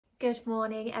Good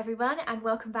morning everyone and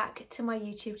welcome back to my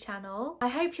YouTube channel. I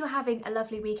hope you're having a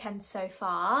lovely weekend so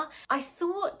far. I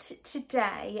thought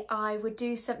today I would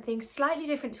do something slightly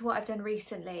different to what I've done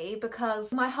recently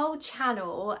because my whole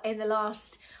channel in the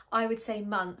last, I would say,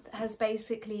 month has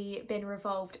basically been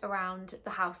revolved around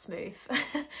the house move.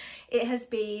 It has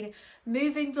been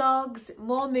moving vlogs,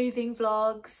 more moving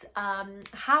vlogs,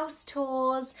 house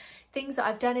tours, things that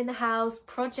I've done in the house,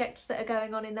 projects that are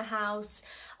going on in the house.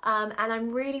 And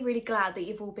I'm really glad that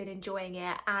you've all been enjoying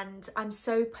it, and I'm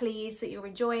so pleased that you're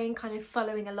enjoying kind of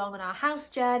following along on our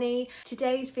house journey.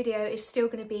 Today's video is still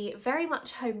going to be very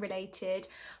much home related,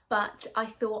 but I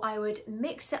thought I would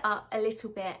mix it up a little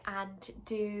bit and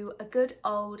do a good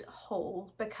old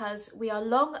haul because we are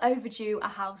long overdue a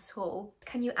house haul.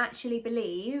 Can you actually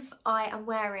believe I am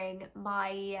wearing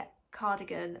my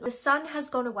cardigan? The sun has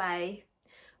gone away,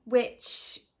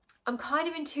 which I'm kind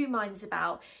of in two minds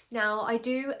about. Now, I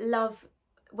do love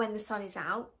when the sun is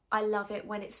out. I love it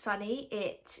when it's sunny.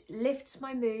 It lifts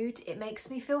my mood. It makes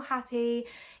me feel happy.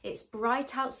 It's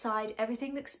bright outside.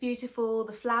 Everything looks beautiful.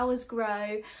 The flowers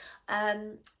grow.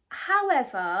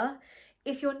 However,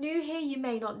 if you're new here, you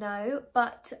may not know,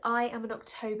 but I am an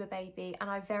October baby and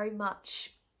I very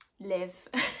much live.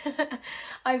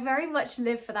 I very much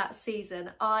live for that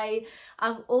season. I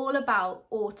am all about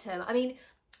autumn. I mean,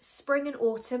 spring and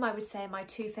autumn, I would say, are my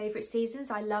two favourite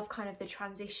seasons. I love kind of the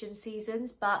transition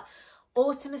seasons, but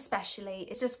autumn especially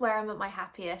is just where I'm at my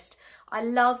happiest. I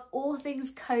love all things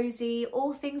cosy,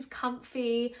 all things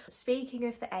comfy. Speaking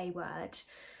of the A word,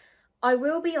 I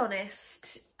will be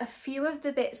honest, a few of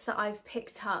the bits that I've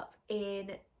picked up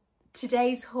in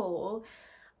today's haul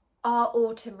are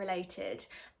autumn related,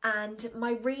 and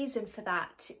my reason for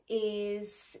that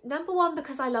is, number one,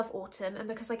 because I love autumn and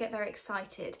because I get very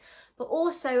excited, but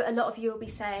also a lot of you will be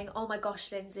saying, oh my gosh,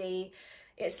 Lyndsey,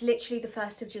 it's literally the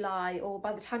 1st of July, or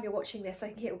by the time you're watching this, I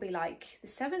think it will be like the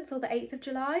 7th or the 8th of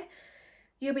July.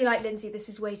 You'll be like, Lyndsey, this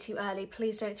is way too early.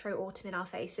 Please don't throw autumn in our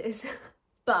faces.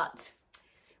 But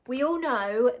we all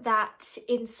know that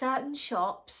in certain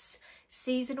shops,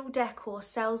 seasonal decor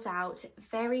sells out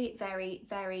very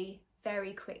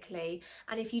quickly,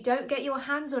 and if you don't get your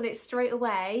hands on it straight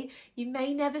away, you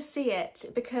may never see it,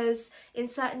 because in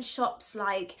certain shops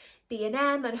like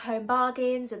B&M and Home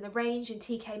Bargains and The Range and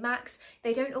TK Maxx,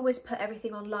 they don't always put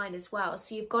everything online as well,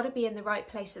 so you've got to be in the right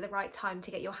place at the right time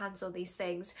to get your hands on these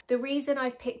things. The reason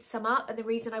I've picked some up and the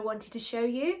reason I wanted to show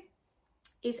you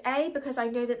is A, because I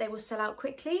know that they will sell out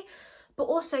quickly, but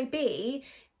also B,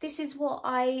 this is what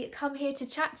I come here to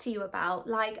chat to you about.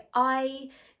 Like, I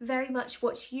very much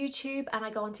watch YouTube and I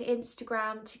go onto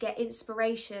Instagram to get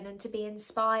inspiration and to be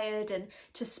inspired and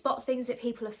to spot things that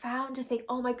people have found, to think,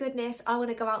 oh my goodness, I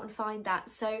want to go out and find that.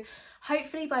 So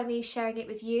hopefully by me sharing it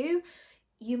with you,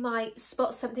 you might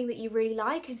spot something that you really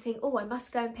like and think, oh, I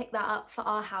must go and pick that up for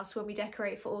our house when we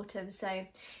decorate for autumn. So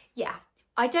yeah,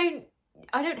 I don't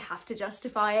have to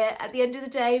justify it at the end of the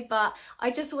day, but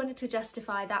I just wanted to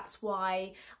justify that's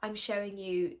why I'm showing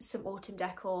you some autumn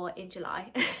decor in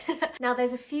July. Now,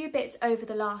 there's a few bits over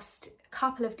the last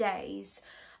couple of days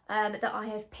that I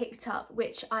have picked up,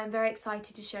 which I'm very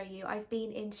excited to show you. I've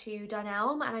been into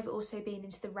Dunelm and I've also been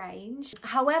into the Range.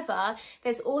 However,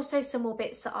 there's also some more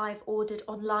bits that I've ordered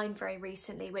online very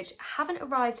recently, which haven't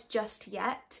arrived just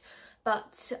yet,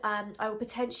 but I will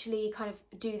potentially kind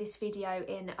of do this video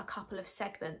in a couple of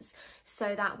segments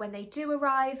so that when they do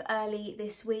arrive early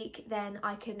this week, then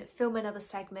I can film another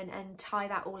segment and tie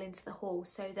that all into the haul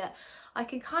so that I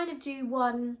can kind of do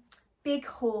one big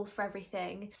haul for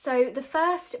everything. So the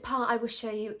first part I will show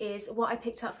you is what I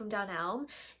picked up from Dunelm.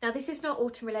 Now, this is not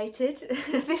autumn related.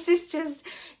 This is just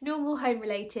normal home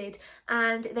related,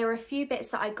 and there are a few bits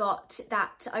that I got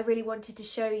that I really wanted to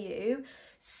show you.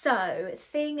 So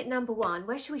thing number one,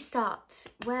 where should we start?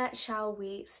 Where shall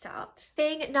we start?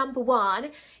 Thing number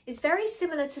one is very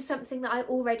similar to something that I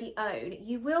already own.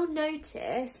 You will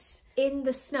notice in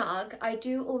the snug, I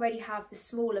do already have the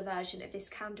smaller version of this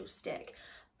candlestick.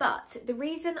 But the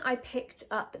reason I picked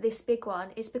up this big one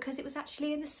is because it was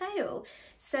actually in the sale.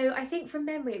 So I think from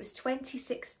memory, it was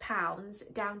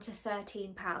 £26 down to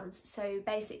 £13. So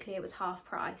basically it was half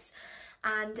price.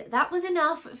 And that was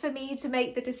enough for me to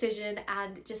make the decision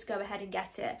and just go ahead and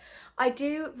get it. I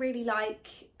do really like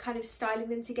kind of styling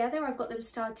them together. I've got them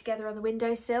styled together on the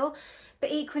windowsill,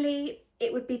 but equally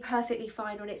it would be perfectly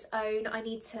fine on its own. I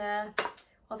need to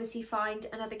obviously find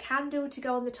another candle to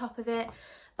go on the top of it,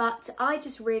 but I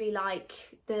just really like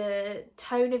the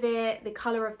tone of it, the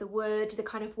colour of the wood, the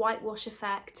kind of whitewash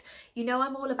effect. You know,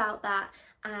 I'm all about that.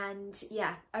 and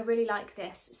yeah, I really like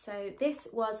this. So this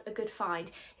was a good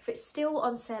find. If it's still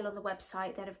on sale on the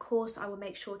website, then of course I will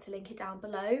make sure to link it down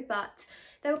below, but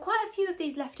there were quite a few of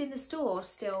these left in the store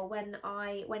still when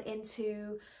I went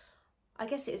into, I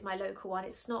guess it is my local one.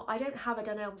 It's not, I don't have a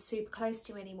Dunelm super close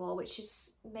to anymore, which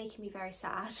is making me very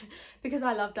sad because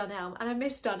I love Dunelm and I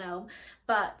miss Dunelm.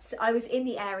 But I was in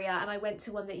the area and I went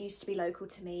to one that used to be local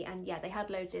to me, and yeah, they had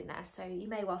loads in there, so you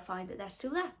may well find that they're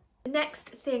still there. The next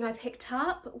thing I picked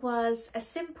up was a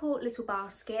simple little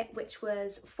basket, which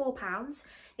was £4.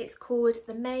 It's called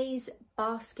the Maze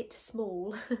Basket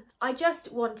Small. I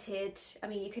just wanted, I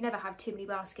mean, you can never have too many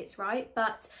baskets, right?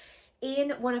 But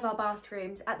in one of our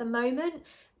bathrooms at the moment,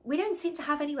 we don't seem to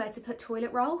have anywhere to put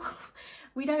toilet roll.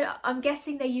 We don't, I'm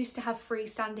guessing they used to have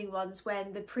freestanding ones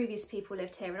when the previous people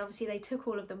lived here, and obviously they took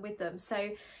all of them with them. So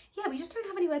yeah, we just don't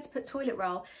have anywhere to put toilet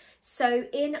roll. So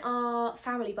in our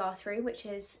family bathroom, which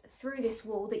is through this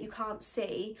wall that you can't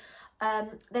see,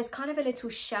 there's kind of a little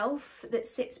shelf that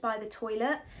sits by the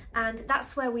toilet, and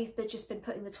that's where we've just been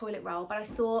putting the toilet roll. But I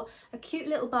thought a cute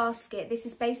little basket, this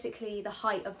is basically the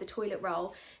height of the toilet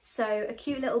roll, so a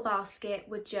cute little basket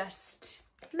would just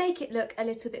make it look a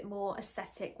little bit more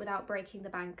aesthetic without breaking the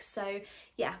bank. So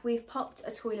yeah, we've popped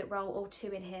a toilet roll or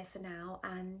two in here for now,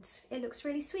 and it looks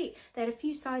really sweet. They had a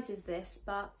few sizes of this,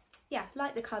 but yeah,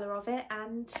 like the colour of it,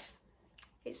 and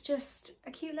it's just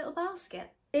a cute little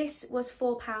basket. This was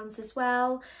 £4 as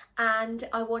well, and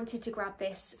I wanted to grab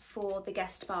this for the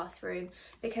guest bathroom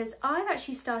because I've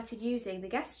actually started using the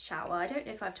guest shower. I don't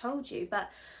know if I've told you, but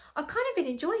I've kind of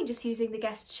been enjoying just using the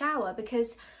guest shower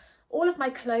because all of my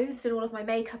clothes and all of my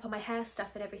makeup and my hair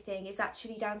stuff and everything is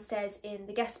actually downstairs in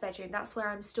the guest bedroom. That's where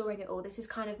I'm storing it all. This is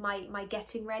kind of my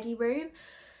getting ready room.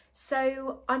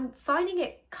 So I'm finding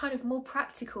it kind of more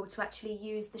practical to actually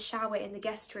use the shower in the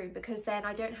guest room, because then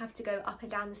I don't have to go up and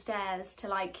down the stairs to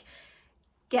like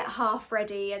get half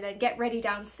ready and then get ready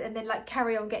down and then like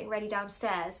carry on getting ready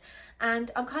downstairs.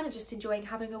 And I'm kind of just enjoying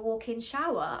having a walk-in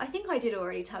shower. I think I did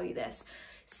already tell you this.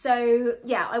 So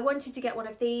yeah, I wanted to get one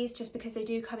of these just because they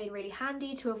do come in really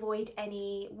handy to avoid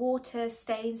any water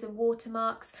stains and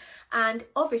watermarks. And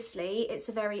obviously it's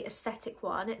a very aesthetic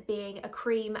one, being a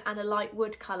cream and a light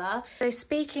wood colour. So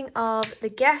speaking of the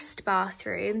guest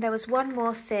bathroom, there was one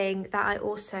more thing that I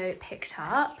also picked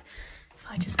up. If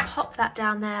I just pop that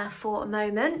down there for a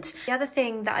moment. The other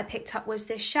thing that I picked up was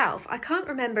this shelf. I can't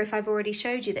remember if I've already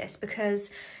showed you this because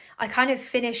I kind of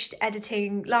finished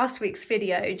editing last week's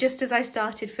video just as I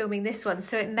started filming this one,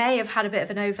 so it may have had a bit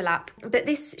of an overlap. But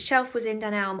this shelf was in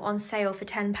Dunelm on sale for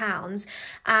 £10,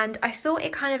 and I thought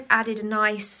it kind of added a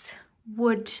nice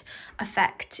wood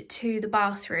effect to the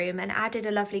bathroom and added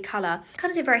a lovely colour.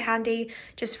 Comes in very handy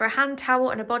just for a hand towel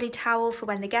and a body towel for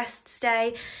when the guests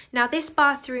stay. Now this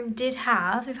bathroom did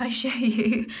have, if I show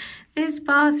you, this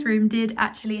bathroom did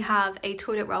actually have a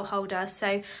toilet roll holder,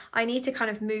 so I need to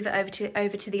kind of move it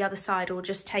over to the other side or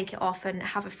just take it off and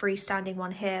have a freestanding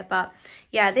one here. But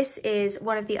yeah, this is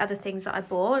one of the other things that I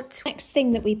bought. Next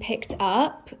thing that we picked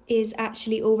up is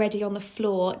actually already on the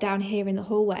floor down here in the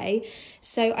hallway.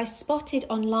 So I spotted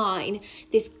online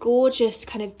this gorgeous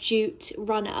kind of jute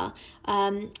runner.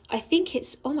 I think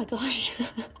it's, oh my gosh,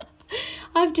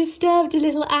 I've disturbed a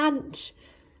little ant.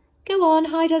 Go on,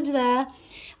 hide under there.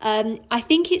 I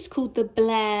think it's called the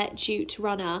Blair Jute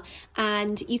Runner,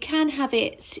 and you can have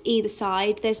it either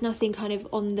side. There's nothing kind of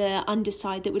on the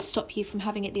underside that would stop you from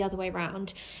having it the other way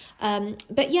around.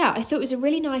 But yeah, I thought it was a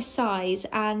really nice size,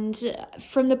 and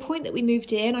from the point that we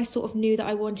moved in, I sort of knew that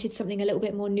I wanted something a little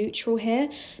bit more neutral here,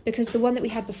 because the one that we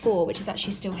had before, which is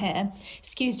actually still here,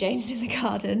 excuse James in the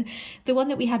garden, the one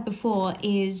that we had before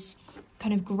is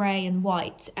kind of grey and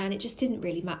white, and it just didn't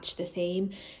really match the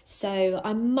theme. So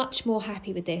I'm much more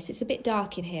happy with this. It's a bit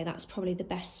dark in here, that's probably the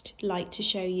best light to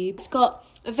show you. It's got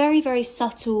a very, very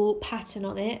subtle pattern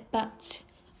on it, but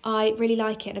I really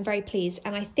like it and I'm very pleased.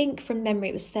 And I think from memory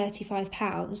it was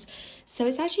 £35, so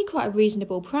it's actually quite a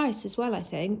reasonable price as well, I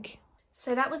think.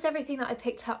 So that was everything that I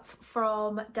picked up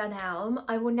from Dunelm.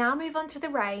 I will now move on to the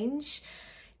range.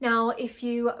 Now, if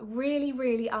you really,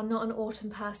 really are not an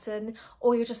autumn person,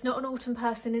 or you're just not an autumn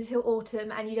person until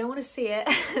autumn and you don't want to see it,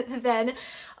 then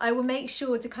I will make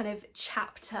sure to kind of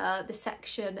chapter the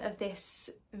section of this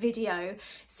video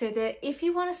so that if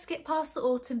you want to skip past the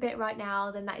autumn bit right now,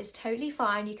 then that is totally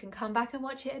fine. You can come back and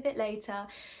watch it a bit later.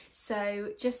 So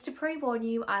just to pre-warn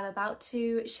you, I'm about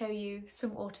to show you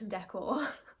some autumn decor.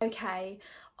 Okay,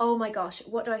 oh my gosh,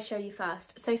 what do I show you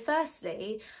first? So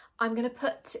firstly, I'm going to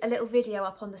put a little video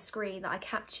up on the screen that I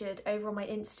captured over on my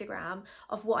Instagram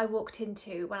of what I walked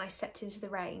into when I stepped into the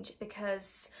range,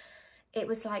 because it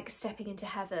was like stepping into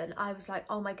heaven. I was like,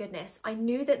 oh my goodness. I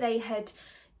knew that they had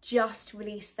just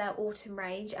released their autumn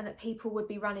range and that people would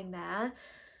be running there.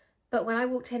 But when I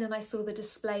walked in and I saw the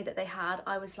display that they had,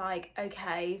 I was like,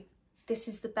 okay, this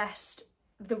is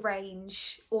the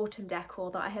range autumn decor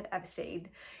that I have ever seen.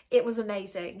 It was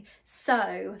amazing.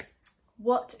 So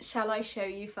what shall I show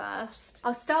you first?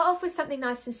 I'll start off with something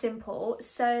nice and simple.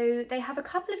 So they have a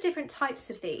couple of different types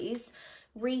of these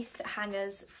wreath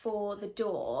hangers for the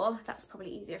door. That's probably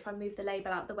easier if I move the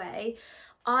label out the way.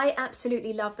 I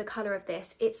absolutely love the colour of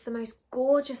this. It's the most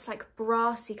gorgeous, like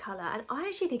brassy colour, and I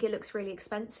actually think it looks really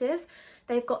expensive.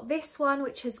 They've got this one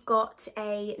which has got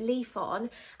a leaf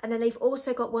on, and then they've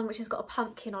also got one which has got a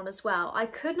pumpkin on as well. I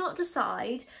could not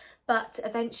decide, but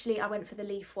eventually I went for the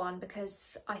leaf one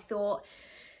because I thought,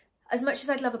 as much as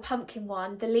I'd love a pumpkin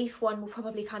one, the leaf one will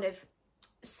probably kind of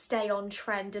stay on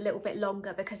trend a little bit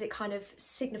longer because it kind of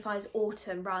signifies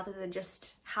autumn rather than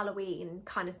just Halloween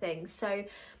kind of thing. So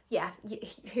yeah,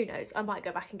 who knows, I might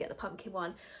go back and get the pumpkin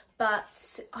one,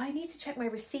 but I need to check my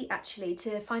receipt actually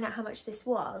to find out how much this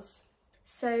was.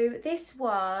 So this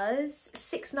was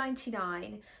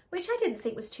 £6.99, which I didn't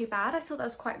think was too bad. I thought that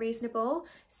was quite reasonable.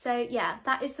 So yeah,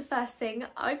 that is the first thing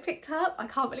I picked up. I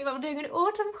can't believe I'm doing an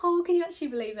autumn haul, can you actually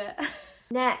believe it?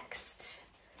 Next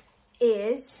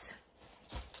is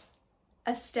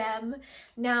a stem.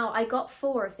 Now I got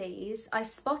 4 of these. I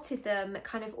spotted them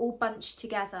kind of all bunched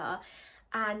together,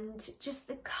 and just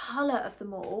the colour of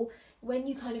them all, when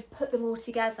you kind of put them all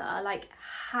together, like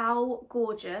how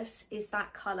gorgeous is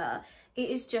that colour? It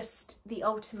is just the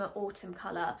ultimate autumn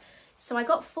colour. So I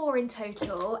got 4 in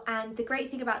total, and the great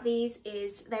thing about these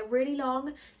is they're really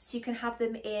long, so you can have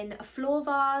them in a floor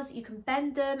vase, you can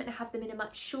bend them and have them in a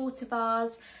much shorter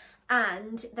vase,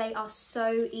 and they are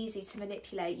so easy to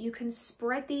manipulate. You can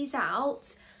spread these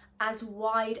out as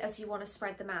wide as you want to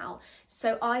spread them out.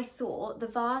 So I thought the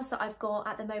vase that I've got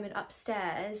at the moment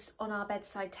upstairs on our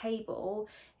bedside table,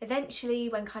 eventually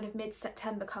when kind of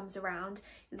mid-September comes around,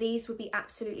 these would be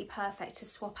absolutely perfect to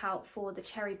swap out for the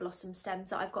cherry blossom stems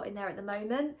that I've got in there at the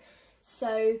moment.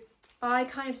 So by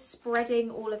kind of spreading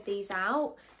all of these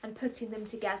out and putting them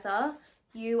together,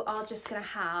 you are just going to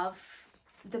have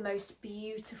the most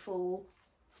beautiful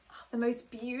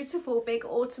big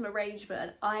autumn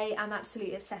arrangement. I am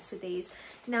absolutely obsessed with these.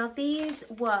 Now these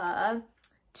were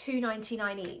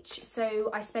 £2.99 each, so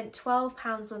I spent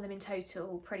 £12 on them in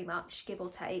total, pretty much, give or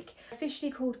take.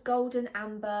 Officially called Golden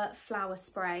Amber Flower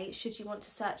Spray, should you want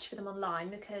to search for them online,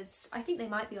 because I think they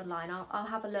might be online. I'll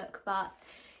have a look, but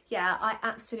yeah, I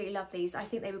absolutely love these. I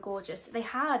think they were gorgeous. They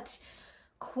had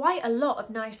quite a lot of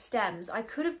nice stems. I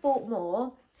could have bought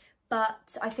more,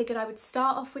 but I figured I would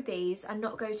start off with these and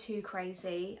not go too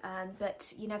crazy,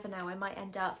 but you never know, I might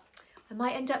end up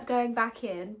going back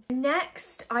in.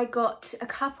 Next, I got a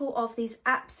couple of these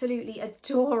absolutely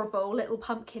adorable little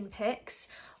pumpkin picks.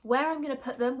 Where I'm going to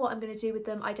put them, what I'm going to do with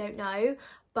them, I don't know,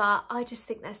 but I just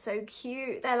think they're so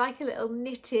cute. They're like a little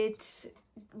knitted,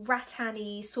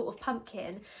 rattan-y sort of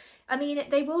pumpkin. I mean,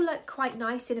 they will look quite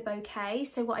nice in a bouquet,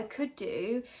 so what I could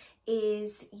do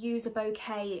is use a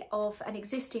bouquet of an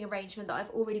existing arrangement that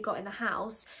I've already got in the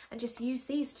house and just use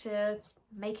these to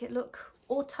make it look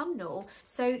autumnal.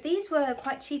 So these were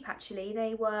quite cheap actually.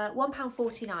 They were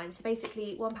 £1.49, so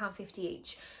basically £1.50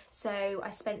 each. So I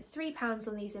spent £3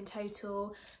 on these in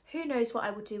total. Who knows what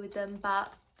I would do with them,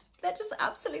 but they're just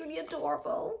absolutely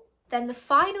adorable. Then the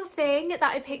final thing that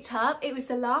I picked up, it was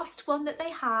the last one that they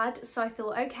had, so I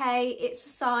thought, okay, it's a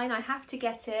sign, I have to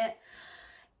get it,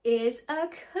 is a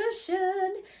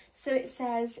cushion. So it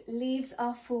says, leaves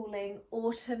are falling,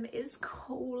 autumn is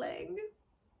calling.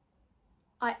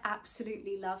 I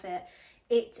absolutely love it.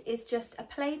 It is just a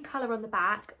plain colour on the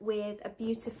back with a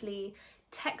beautifully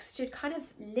textured kind of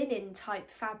linen type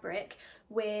fabric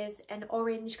with an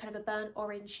orange, kind of a burnt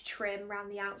orange trim around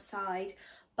the outside.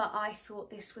 But I thought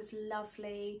this was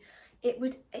lovely. Do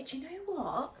you know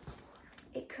what?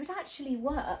 It could actually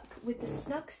work with the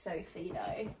snug sofa, you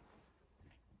know.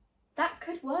 That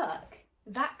could work.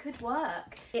 That could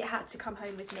work. It had to come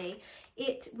home with me.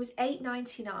 It was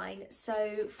 £8.99,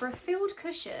 so for a filled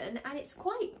cushion, and it's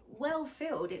quite well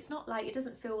filled. It's not like, it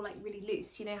doesn't feel like really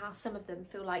loose. You know how some of them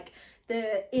feel like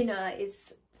the inner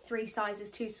is 3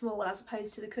 sizes too small as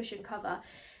opposed to the cushion cover.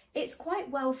 It's quite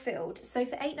well filled. So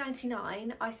for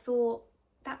 £8.99, I thought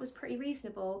that was pretty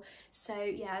reasonable. So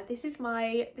yeah, this is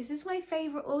my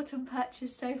favourite autumn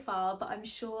purchase so far, but I'm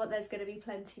sure there's going to be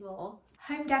plenty more.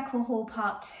 Home Decor Haul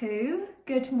Part 2.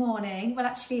 Good morning. Well,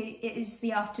 actually, it is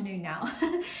the afternoon now.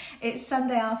 It's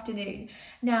Sunday afternoon.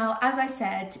 Now, as I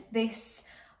said, this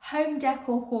home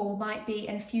decor haul might be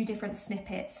in a few different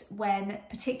snippets when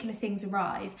particular things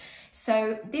arrive.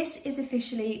 So this is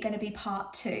officially going to be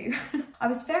part 2. I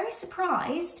was very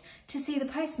surprised to see the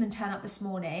postman turn up this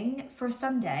morning for a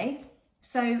Sunday.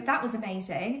 So that was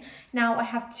amazing. Now I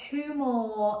have 2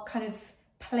 more kind of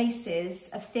places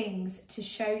of things to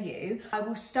show you. I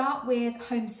will start with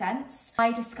Homesense.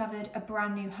 I discovered a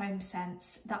brand new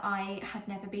Homesense that I had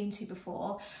never been to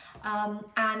before.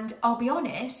 And I'll be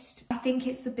honest, I think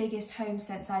it's the biggest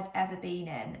Homesense I've ever been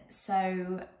in.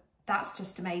 So that's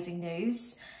just amazing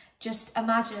news. Just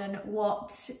imagine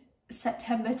what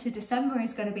September to December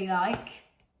is going to be like.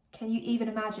 Can you even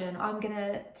imagine? I'm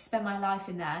gonna spend my life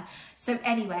in there. So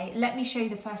anyway, let me show you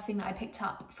the first thing that I picked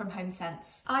up from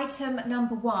Homesense. Item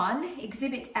number 1,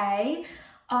 Exhibit A.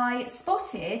 I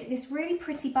spotted this really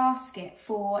pretty basket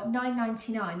for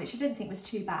 $9.99, which I didn't think was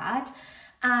too bad.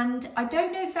 And I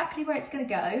don't know exactly where it's gonna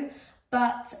go,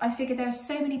 but I figured there are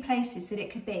so many places that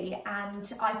it could be,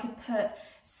 and I could put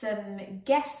some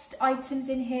guest items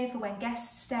in here for when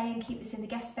guests stay and keep this in the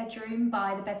guest bedroom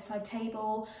by the bedside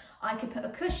table. I could put a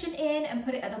cushion in and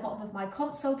put it at the bottom of my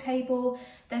console table.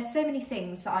 There's so many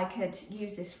things that I could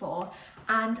use this for,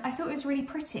 and I thought it was really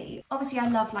pretty. Obviously I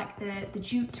love like the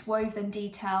jute woven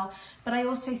detail, but I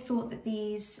also thought that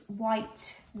these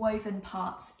white woven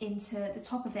parts into the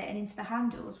top of it and into the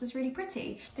handles was really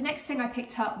pretty. The next thing I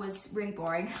picked up was really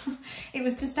boring. It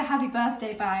was just a happy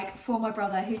birthday bag for my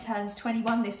brother who turns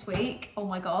 21 this week. Oh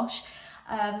my gosh.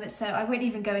 So I won't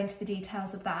even go into the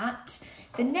details of that.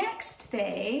 The next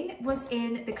thing was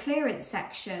in the clearance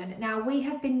section. Now we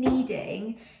have been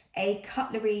needing a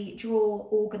cutlery drawer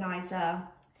organizer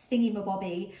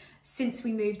thingy-mabobby since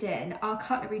we moved in. Our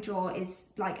cutlery drawer is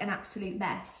like an absolute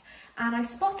mess. And I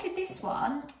spotted this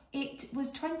one. It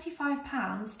was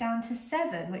 £25 down to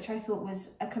 £7, which I thought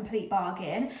was a complete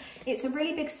bargain. It's a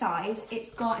really big size.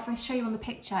 It's got, if I show you on the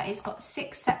picture, it's got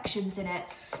 6 sections in it.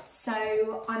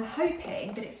 So I'm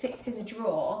hoping that it fits in the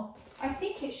drawer. I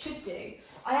think it should do.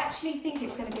 I actually think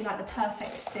it's going to be like the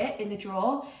perfect fit in the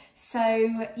drawer.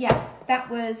 So yeah, that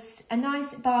was a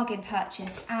nice bargain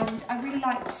purchase, and I really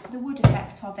liked the wood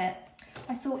effect of it.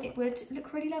 I thought it would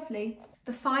look really lovely.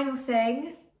 The final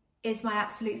thing is my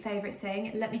absolute favourite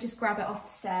thing. Let me just grab it off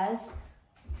the stairs.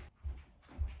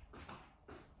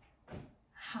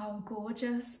 How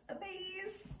gorgeous are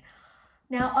these?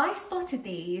 Now, I spotted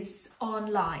these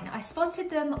online. I spotted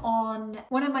them on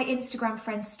one of my Instagram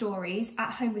friends' stories,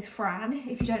 At Home with Fran.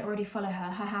 If you don't already follow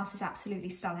her, her house is absolutely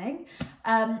stunning.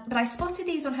 But I spotted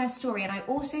these on her story, and I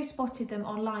also spotted them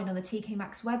online on the TK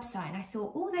Maxx website, and I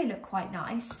thought, oh, they look quite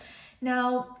nice.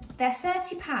 Now, they're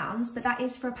 £30, but that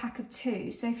is for a pack of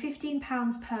 2, so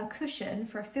 £15 per cushion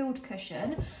for a filled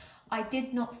cushion. I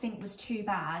did not think was too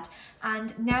bad,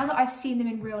 and now that I've seen them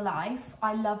in real life,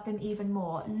 I love them even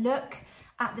more. Look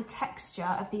at the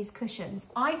texture of these cushions.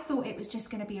 I thought it was just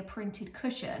going to be a printed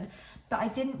cushion, but I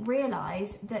didn't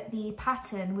realise that the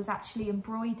pattern was actually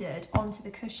embroidered onto the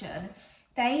cushion.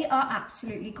 They are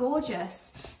absolutely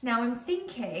gorgeous. Now I'm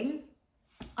thinking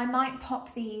I might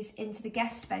pop these into the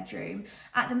guest bedroom.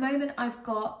 At the moment I've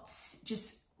got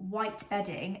just white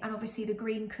bedding, and obviously the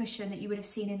green cushion that you would have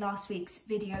seen in last week's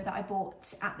video that I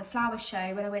bought at the flower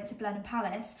show when I went to Dunelm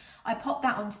Palace. I popped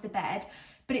that onto the bed,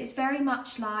 but it's very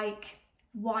much like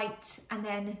white and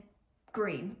then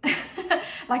green,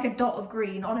 like a dot of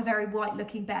green on a very white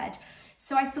looking bed.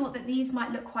 So I thought that these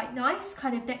might look quite nice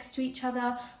kind of next to each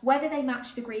other. Whether they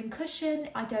match the green cushion,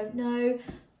 I don't know,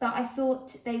 but I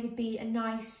thought they would be a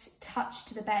nice touch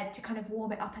to the bed to kind of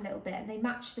warm it up a little bit, and they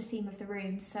match the theme of the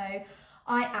room. So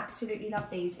I absolutely love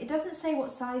these. It doesn't say what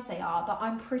size they are, but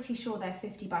I'm pretty sure they're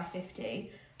 50 by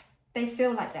 50. They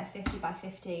feel like they're 50 by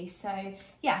 50. So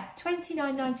yeah,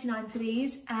 $29.99 for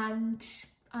these, and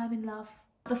I'm in love.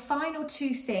 The final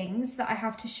 2 things that I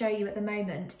have to show you at the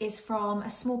moment is from a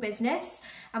small business,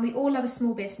 and we all love a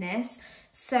small business.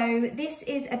 So this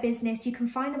is a business, you can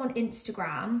find them on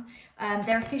Instagram.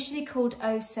 They're officially called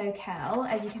SO KEL,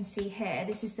 as you can see here.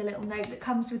 This is the little note that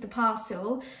comes with the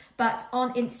parcel, but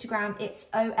on Instagram it's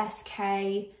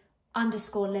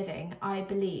OSK_living, I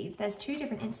believe. There's 2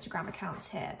 different Instagram accounts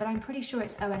here, but I'm pretty sure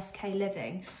it's OSK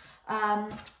Living.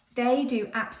 They do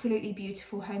absolutely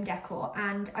beautiful home decor,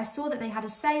 and I saw that they had a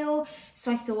sale,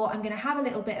 so I thought I'm going to have a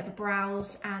little bit of a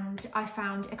browse, and I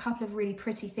found a couple of really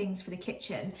pretty things for the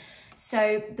kitchen.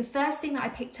 So the first thing that I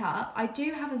picked up, I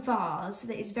do have a vase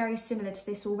that is very similar to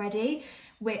this already,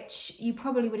 which you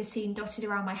probably would have seen dotted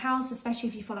around my house, especially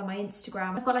if you follow my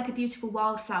Instagram. I've got like a beautiful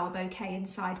wildflower bouquet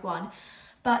inside one.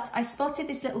 But I spotted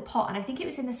this little pot, and I think it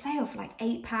was in the sale for like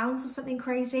 £8 or something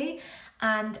crazy,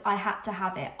 and I had to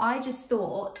have it. I just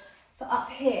thought for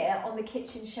up here on the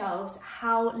kitchen shelves.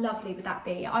 How lovely would that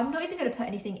be? I'm not even going to put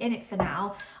anything in it for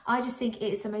now. I just think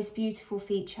it is the most beautiful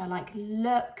feature. Like,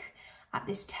 look at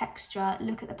this texture,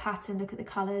 look at the pattern, look at the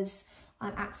colours.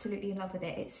 I'm absolutely in love with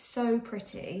it. It's so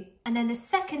pretty. And then the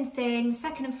second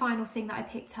and final thing that I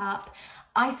picked up,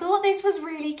 I thought this was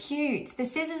really cute. The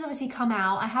scissors obviously come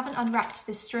out. I haven't unwrapped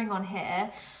the string on here,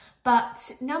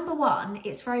 but number one,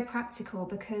 it's very practical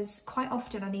because quite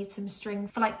often I need some string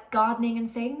for like gardening and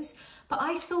things, but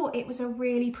I thought it was a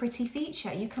really pretty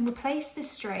feature. You can replace the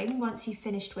string once you've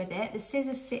finished with it. The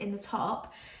scissors sit in the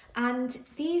top, and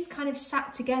these kind of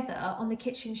sat together on the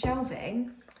kitchen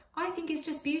shelving. I think it's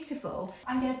just beautiful.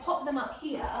 I'm going to pop them up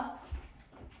here,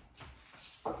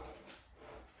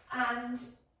 and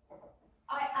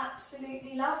I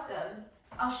absolutely love them.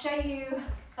 I'll show you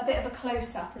a bit of a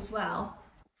close-up as well.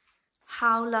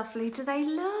 How lovely do they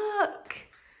look?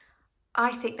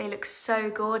 I think they look so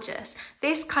gorgeous.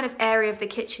 This kind of area of the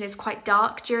kitchen is quite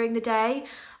dark during the day,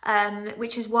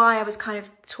 which is why I was kind of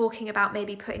talking about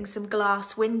maybe putting some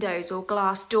glass windows or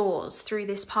glass doors through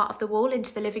this part of the wall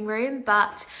into the living room.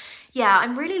 But yeah,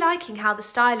 I'm really liking how the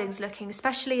styling's looking,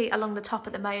 especially along the top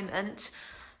at the moment.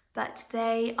 But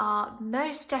they are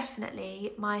most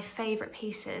definitely my favourite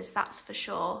pieces, that's for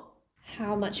sure.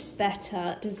 How much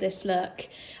better does this look?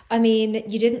 I mean,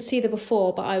 you didn't see the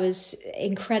before, but I was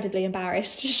incredibly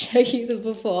embarrassed to show you the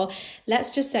before.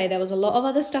 Let's just say there was a lot of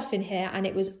other stuff in here and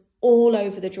it was all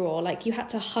over the drawer. Like, you had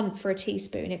to hunt for a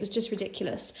teaspoon. It was just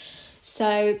ridiculous.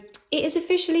 So it is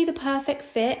officially the perfect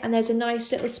fit, and there's a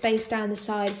nice little space down the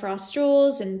side for our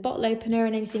straws and bottle opener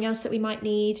and anything else that we might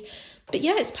need. But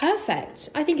yeah, it's perfect.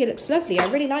 I think it looks lovely. I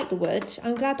really like the wood.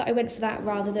 I'm glad that I went for that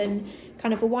rather than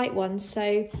kind of a white one.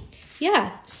 So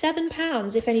yeah,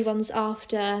 £7 if anyone's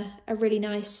after a really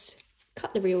nice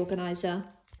cutlery organiser.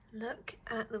 Look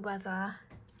at the weather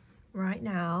right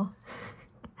now.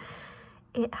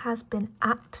 It has been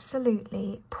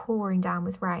absolutely pouring down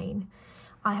with rain.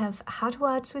 I have had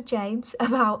words with James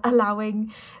about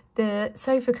allowing the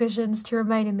sofa cushions to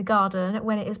remain in the garden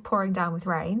when it is pouring down with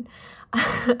rain,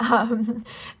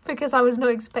 because I was not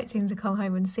expecting to come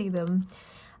home and see them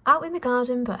out in the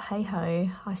garden, but hey ho,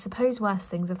 I suppose worse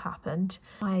things have happened.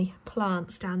 My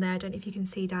plants down there, I don't know if you can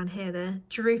see down here, they're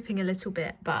drooping a little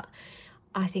bit, but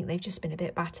I think they've just been a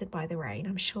bit battered by the rain.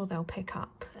 I'm sure they'll pick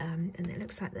up, and it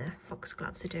looks like the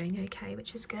foxgloves are doing okay,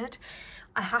 which is good.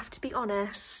 I have to be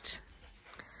honest,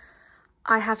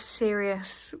 I have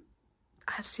serious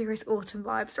autumn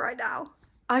vibes right now.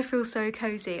 I feel so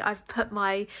cozy. I've put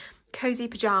my cozy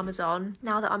pajamas on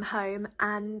now that I'm home,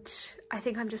 and I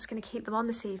think I'm just going to keep them on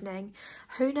this evening.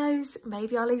 Who knows,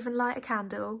 maybe I'll even light a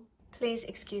candle. Please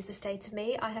excuse the state of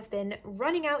me. I have been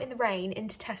running out in the rain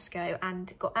into Tesco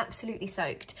and got absolutely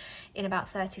soaked in about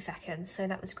 30 seconds, so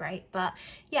that was great. But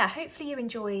yeah, hopefully you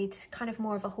enjoyed kind of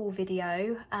more of a haul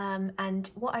video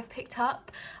and what I've picked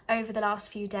up over the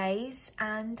last few days,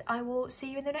 and I will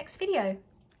see you in the next video.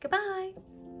 Goodbye.